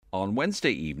On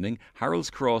Wednesday evening, Harold's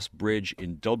Cross Bridge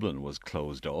in Dublin was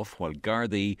closed off while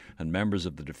Gardaí and members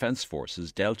of the Defence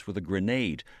Forces dealt with a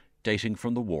grenade dating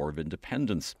from the War of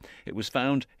Independence. It was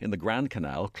found in the Grand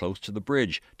Canal close to the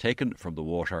bridge, taken from the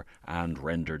water and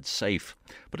rendered safe.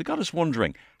 But it got us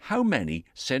wondering how many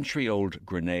century-old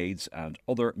grenades and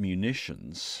other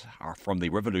munitions from the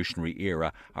Revolutionary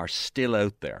era are still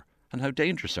out there. And how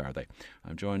dangerous are they?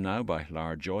 I'm joined now by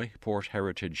Lar Joye, Port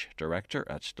Heritage Director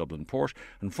at Dublin Port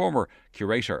and former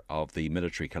Curator of the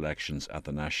Military Collections at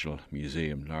the National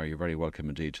Museum. Lar, you're very welcome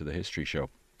indeed to the History Show.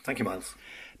 Thank you, Myles.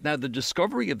 Now, the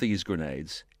discovery of these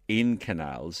grenades in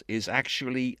canals is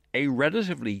actually a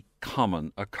relatively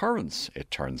common occurrence, it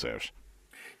turns out.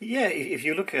 Yeah, if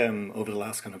you look over the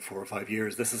last kind of 4 or 5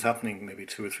 years, this is happening maybe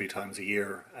 2 or 3 times a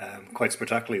year, quite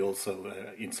spectacularly also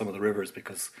in some of the rivers,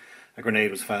 because a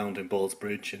grenade was found in Ball's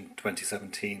Bridge in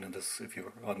 2017, and this, if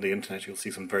you're on the internet, you'll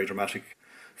see some very dramatic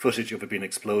footage of it being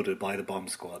exploded by the bomb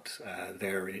squad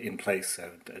there in place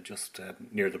just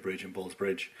near the bridge in Ball's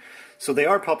Bridge. So they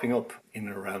are popping up in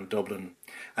and around Dublin,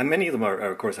 and many of them are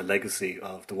of course a legacy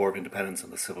of the War of Independence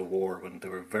and the Civil War, when they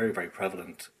were very, very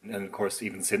prevalent. And of course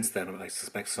even since then I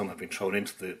suspect some have been thrown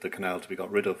into the canal to be got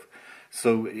rid of.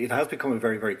 So it has become a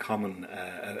very, very common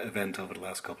event over the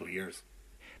last couple of years.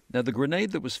 Now, the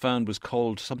grenade that was found was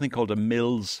called something called a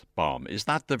Myles bomb. Is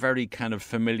that the very kind of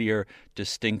familiar,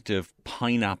 distinctive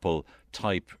pineapple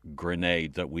type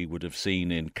grenade that we would have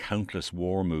seen in countless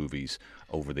war movies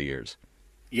over the years?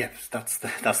 Yes, that's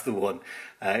the one.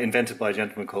 Invented by a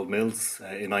gentleman called Myles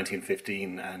in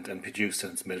 1915 and produced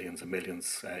in its millions and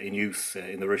millions in use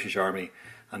in the British Army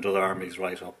and other armies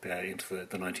right up into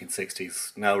the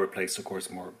 1960s. Now replaced, of course,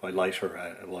 more by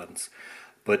lighter ones.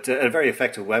 But a very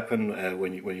effective weapon.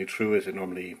 When you threw it,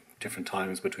 normally different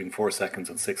times between 4 seconds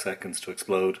and 6 seconds to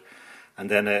explode, and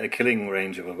then a killing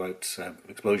range of about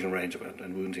explosion range of,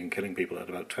 and wounding, killing people at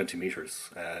about 20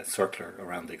 meters circular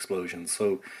around the explosion.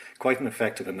 So quite an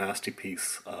effective and nasty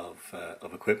piece of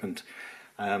equipment,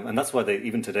 and that's why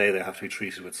even today they have to be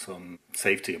treated with some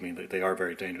safety. I mean, they are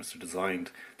very dangerous. They're designed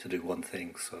to do one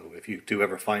thing. So if you do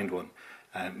ever find one,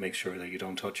 make sure that you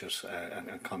don't touch it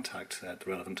and contact the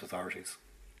relevant authorities.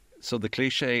 So the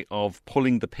cliche of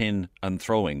pulling the pin and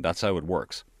throwing, that's how it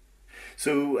works.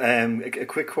 So a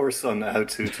quick course on how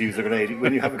to use a grenade.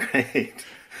 When you have a grenade,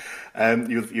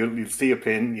 you'll see a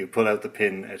pin, you pull out the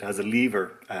pin, it has a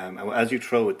lever, and as you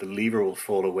throw it, the lever will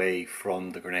fall away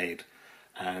from the grenade.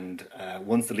 And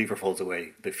once the lever falls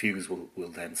away, the fuse will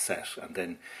then set, and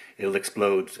then it'll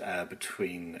explode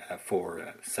between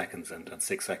 4 seconds and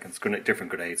 6 seconds.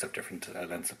 Different grenades have different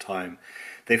lengths of time.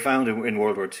 They found in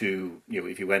World War II,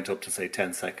 if you went up to say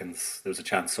 10 seconds, there was a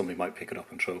chance somebody might pick it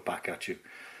up and throw it back at you.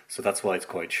 So that's why it's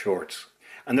quite short.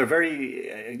 And they're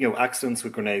very, accidents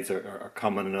with grenades are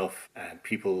common enough.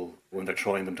 People, when they're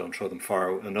throwing them, don't throw them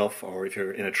far enough, or if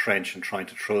you're in a trench and trying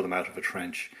to throw them out of a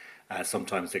trench,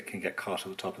 sometimes they can get caught at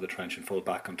the top of the trench and fall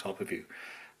back on top of you.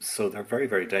 So they're very,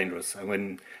 very dangerous. And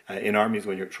when in armies,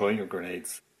 when you're throwing your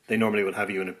grenades, they normally will have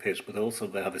you in a pit, but also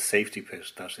they have a safety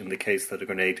pit that in the case that a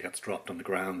grenade gets dropped on the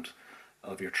ground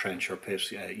of your trench or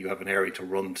pit, you have an area to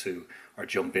run to or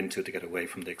jump into to get away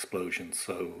from the explosion.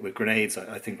 So with grenades,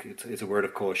 I think it's a word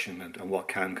of caution, and what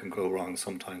can go wrong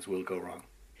sometimes will go wrong.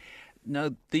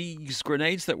 Now, these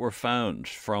grenades that were found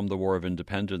from the War of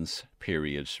Independence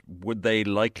period, would they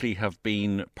likely have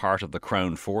been part of the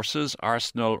Crown Forces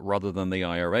arsenal rather than the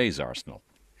IRA's arsenal?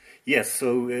 Yes,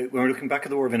 so when we're looking back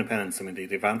at the War of Independence, I mean, the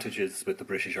advantages with the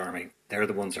British Army, they're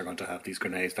the ones that are going to have these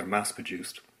grenades. They're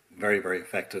mass-produced, very, very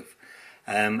effective.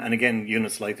 And again,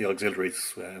 units like the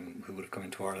auxiliaries who would have come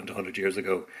into Ireland 100 years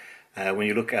ago, when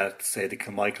you look at, say, the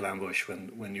Kilmichael ambush,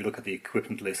 when you look at the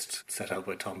equipment list set out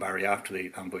by Tom Barry after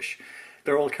the ambush,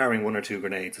 they're all carrying 1 or 2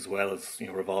 grenades as well as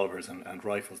revolvers and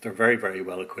rifles. They're very, very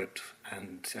well equipped,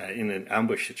 and in an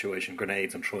ambush situation,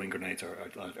 grenades and throwing grenades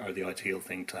are the ideal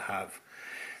thing to have.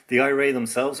 The IRA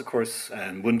themselves, of course,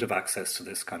 wouldn't have access to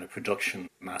this kind of production,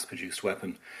 mass-produced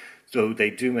weapon. So they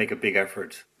do make a big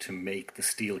effort to make the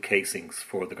steel casings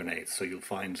for the grenades. So you'll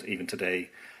find even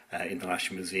today in the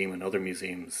National Museum and other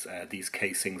museums these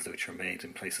casings which are made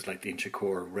in places like the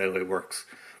Inchicore Railway Works,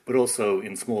 but also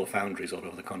in small foundries all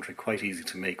over the country, quite easy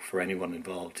to make for anyone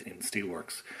involved in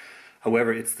steelworks.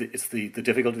 However, it's the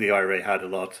difficulty the IRA had a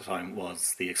lot of the time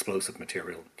was the explosive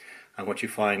material. And what you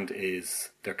find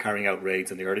is they're carrying out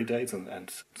raids in the early days, and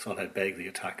Salhead Beg, the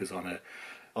attack is on a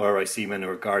RIC men who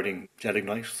are guarding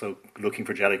gelignite. So looking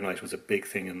for gelignite was a big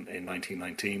thing in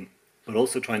 1919. But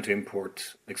also trying to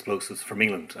import explosives from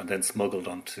England and then smuggled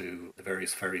onto the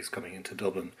various ferries coming into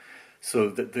Dublin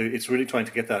So it's really trying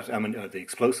to get that the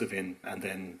explosive in, and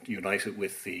then unite it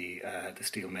with the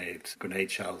steel-made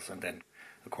grenade shells, and then,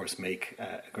 of course, make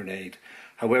a grenade.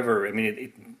 However, I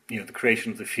mean, the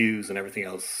creation of the fuse and everything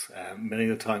else. Many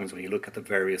of the times when you look at the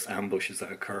various ambushes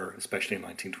that occur, especially in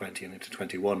 1920 and into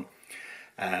 21,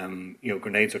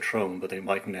 grenades are thrown, but they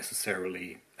mightn't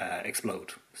necessarily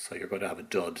explode. So you're going to have a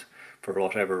dud for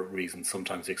whatever reason.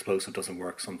 Sometimes the explosive doesn't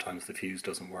work. Sometimes the fuse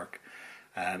doesn't work.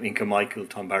 In Carmichael,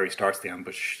 Tom Barry starts the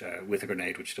ambush with a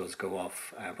grenade, which does go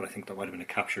off, but I think that might have been a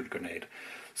captured grenade.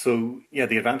 So, yeah,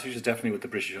 the advantage is definitely with the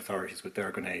British authorities with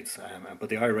their grenades, but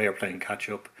the IRA are playing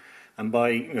catch-up. And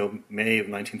by May of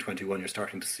 1921, you're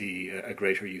starting to see a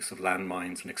greater use of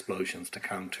landmines and explosions to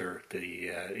counter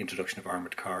the introduction of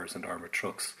armoured cars and armoured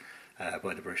trucks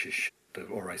by the British, the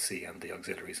RIC and the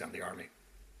auxiliaries and the army.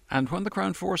 And when the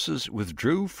Crown Forces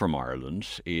withdrew from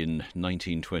Ireland in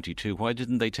 1922, why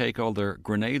didn't they take all their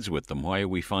grenades with them? Why are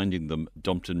we finding them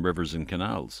dumped in rivers and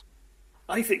canals?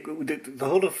 I think the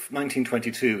whole of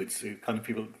 1922, it's kind of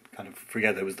people kind of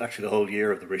forget that it was actually the whole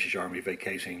year of the British Army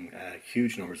vacating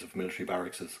huge numbers of military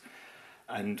barracks.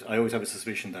 And I always have a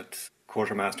suspicion that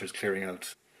quartermasters clearing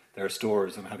out their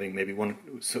stores and having maybe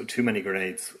too many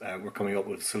grenades were coming up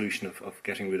with a solution of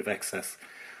getting rid of excess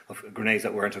of grenades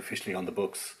that weren't officially on the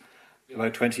books.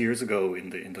 About 20 years ago in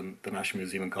the National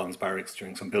Museum in Collins Barracks,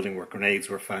 during some building work, grenades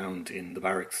were found in the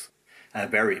barracks,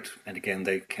 buried, and again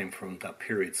they came from that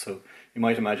period. So you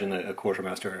might imagine a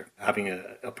quartermaster having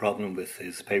a problem with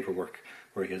his paperwork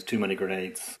where he has too many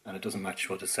grenades and it doesn't match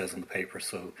what it says on the paper.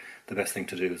 So the best thing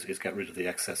to do is get rid of the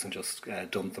excess and just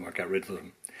dump them or get rid of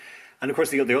them. And of course,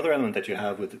 the other element that you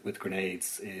have with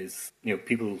grenades is,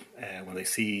 people when they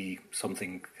see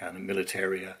something kind of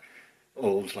militaria,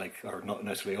 old, or not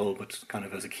necessarily old, but kind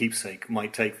of as a keepsake,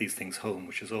 might take these things home,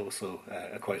 which is also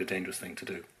quite a dangerous thing to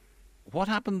do. What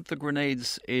happened to the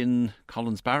grenades in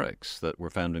Collins Barracks that were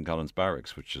found in Collins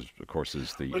Barracks, which is, of course,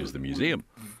 is the museum?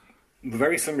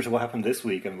 Very similar to what happened this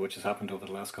week, and which has happened over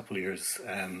the last couple of years.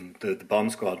 The bomb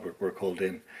squad were called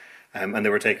in, and they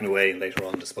were taken away and later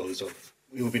on disposed of.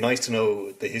 It would be nice to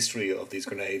know the history of these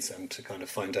grenades and to kind of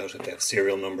find out if they have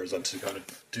serial numbers and to kind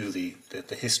of do the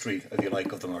history, if you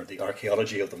like, of them, or the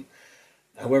archaeology of them.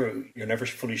 However, you're never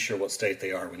fully sure what state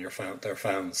they are when they're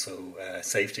found, so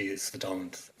safety is the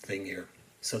dominant thing here.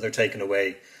 So they're taken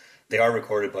away. They are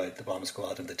recorded by the bomb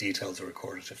squad and the details are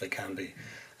recorded if they can be.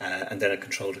 And then a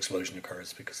controlled explosion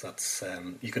occurs because that's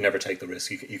you can never take the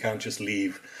risk. You can't just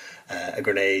leave a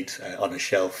grenade on a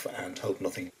shelf and hope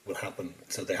nothing will happen.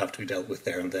 So they have to be dealt with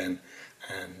there and then,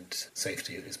 and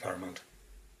safety is paramount.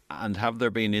 And have there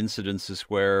been incidences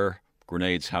where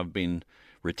grenades have been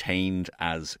retained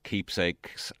as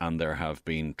keepsakes and there have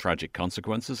been tragic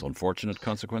consequences, unfortunate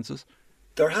consequences?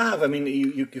 There have. I mean,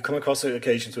 you come across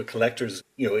occasions with collectors,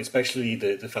 especially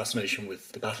the fascination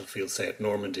with the battlefields, say at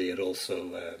Normandy, and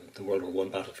also the World War I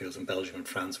battlefields in Belgium and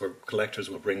France, where collectors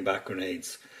will bring back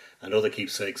grenades and other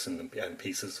keepsakes and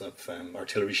pieces of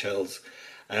artillery shells.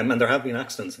 And there have been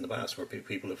accidents in the past where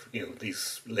people have,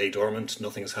 these lay dormant,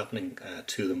 nothing is happening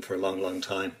to them for a long, long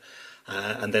time.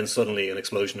 And then suddenly an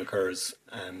explosion occurs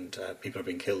and people are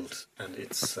being killed. And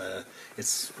it's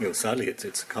sadly,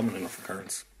 it's a common enough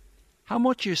occurrence. How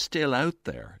much is still out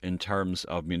there in terms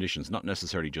of munitions, not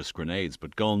necessarily just grenades,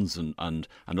 but guns and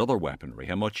other weaponry?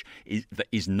 How much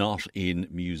is not in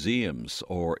museums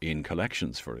or in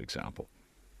collections, for example?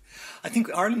 I think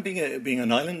Ireland being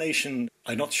an island nation,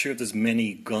 I'm not sure there's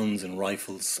many guns and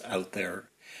rifles out there.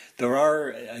 There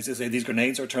are, as I say, these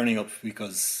grenades are turning up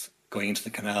because going into the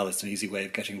canal is an easy way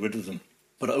of getting rid of them.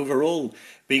 But overall,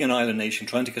 being an island nation,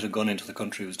 trying to get a gun into the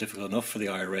country was difficult enough for the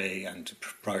IRA and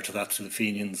prior to that to the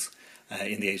Fenians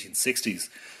in the 1860s.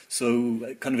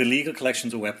 So kind of illegal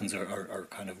collections of weapons are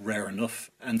kind of rare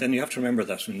enough. And then you have to remember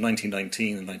that in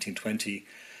 1919 and 1920,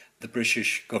 the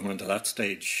British government at that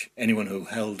stage, anyone who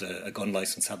held a gun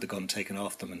licence had the gun taken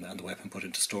off them and the weapon put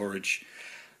into storage.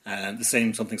 And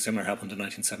something similar happened in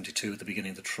 1972 at the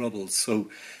beginning of the Troubles. So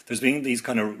there's been these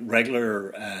kind of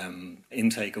regular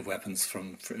intake of weapons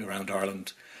from around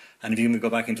Ireland. And if you even go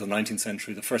back into the 19th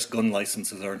century, the first gun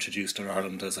licences are introduced in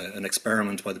Ireland as an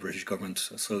experiment by the British government.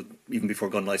 So even before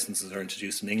gun licences are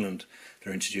introduced in England,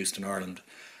 they're introduced in Ireland.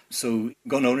 So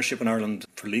gun ownership in Ireland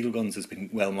for legal guns has been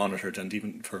well monitored, and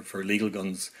even for illegal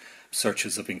guns,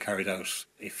 searches have been carried out.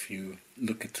 If you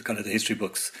look at kind of the history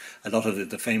books, a lot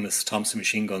of the famous Thompson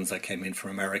machine guns that came in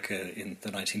from America in the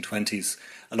 1920s,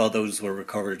 a lot of those were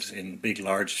recovered in big,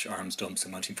 large arms dumps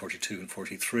in 1942 and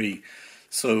 43.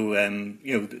 So, a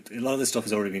lot of this stuff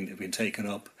has already been taken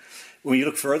up. When you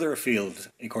look further afield,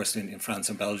 of course, in France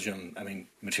and Belgium, I mean,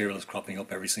 material is cropping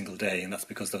up every single day, and that's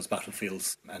because those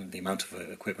battlefields and the amount of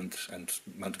equipment and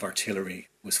amount of artillery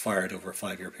was fired over a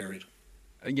 5-year period.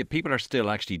 And yet people are still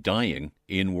actually dying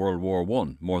in World War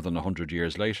One more than 100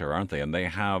 years later, aren't they? And they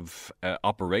have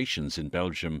operations in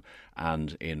Belgium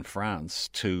and in France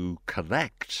to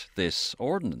collect this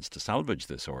ordnance, to salvage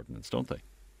this ordnance, don't they?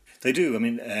 They do. I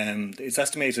mean, it's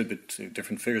estimated with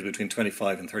different figures between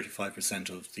 25 and 35%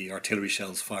 of the artillery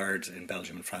shells fired in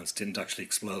Belgium and France didn't actually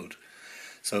explode.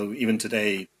 So even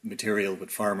today, material with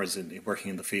farmers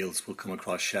working in the fields will come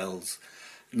across shells.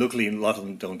 Luckily, a lot of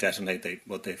them don't detonate.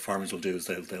 What the farmers will do is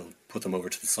they'll put them over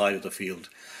to the side of the field.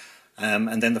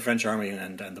 And then the French army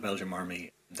and the Belgian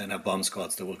army then have bomb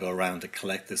squads that will go around to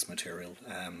collect this material.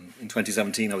 In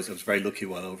 2017, I was very lucky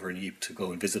while over in Ypres to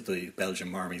go and visit the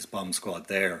Belgian army's bomb squad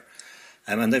there.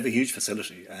 And they have a huge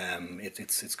facility.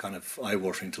 It's kind of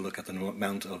eye-watering to look at the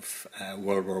amount of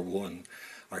World War One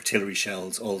artillery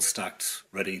shells all stacked,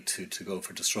 ready to go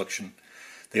for destruction.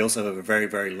 They also have a very,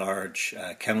 very large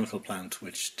chemical plant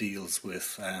which deals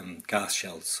with gas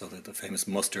shells, so that the famous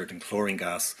mustard and chlorine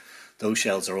gas, those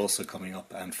shells are also coming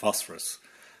up, and phosphorus.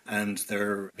 And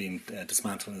they're being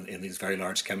dismantled in these very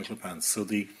large chemical plants. So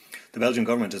the Belgian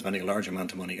government is spending a large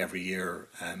amount of money every year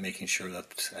making sure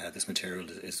that this material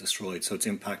is destroyed. So its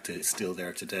impact is still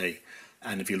there today.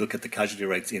 And if you look at the casualty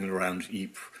rates in and around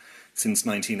Ypres, since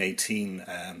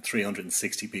 1918,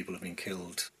 360 people have been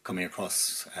killed coming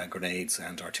across grenades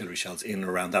and artillery shells in and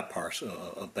around that part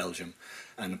of Belgium,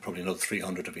 and probably another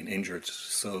 300 have been injured.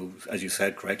 So, as you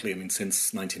said correctly, I mean,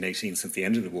 since 1918, since the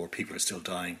end of the war, people are still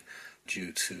dying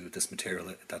due to this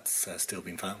material that's still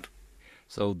being found.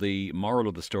 So the moral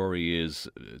of the story is,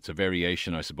 it's a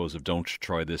variation, I suppose, of don't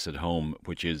try this at home,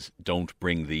 which is don't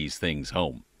bring these things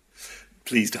home.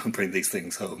 Please don't bring these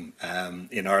things home.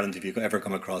 In Ireland, if you ever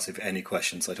come across any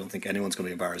questions, I don't think anyone's going to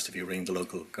be embarrassed if you ring the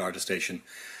local Garda station,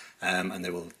 and they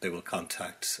will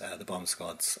contact the bomb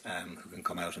squads who can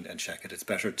come out and check it. It's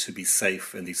better to be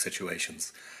safe in these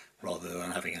situations rather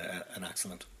than having an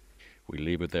accident. We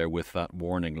leave it there with that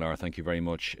warning, Lar. Thank you very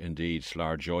much indeed,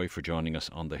 Lar Joye, for joining us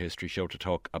on the History Show to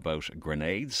talk about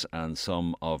grenades and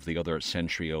some of the other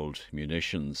century-old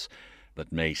munitions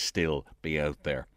that may still be out there.